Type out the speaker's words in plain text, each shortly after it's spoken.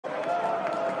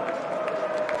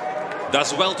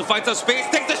Does well to find some space,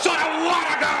 takes the shot, and what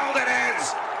a goal it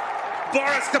is!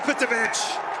 Boris Kopitović,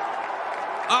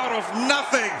 out of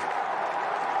nothing,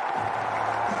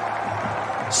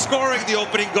 scoring the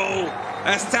opening goal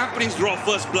as Tampines draw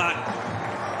first blood.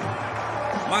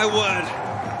 My word,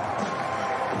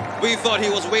 we thought he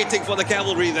was waiting for the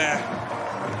cavalry there,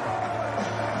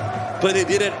 but he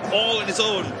did it all on his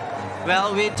own.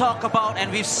 Well, we talk about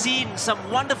and we've seen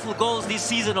some wonderful goals this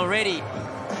season already.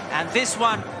 And this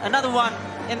one, another one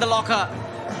in the locker,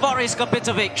 Boris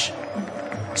Kopitović.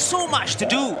 So much to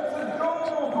do.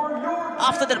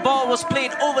 After the ball was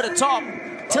played over the top,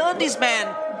 turned his man,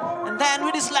 and then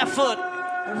with his left foot,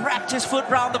 wrapped his foot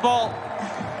round the ball.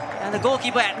 And the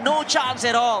goalkeeper had no chance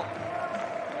at all.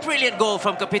 Brilliant goal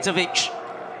from Kopitović.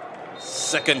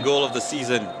 Second goal of the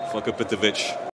season for Kopitović.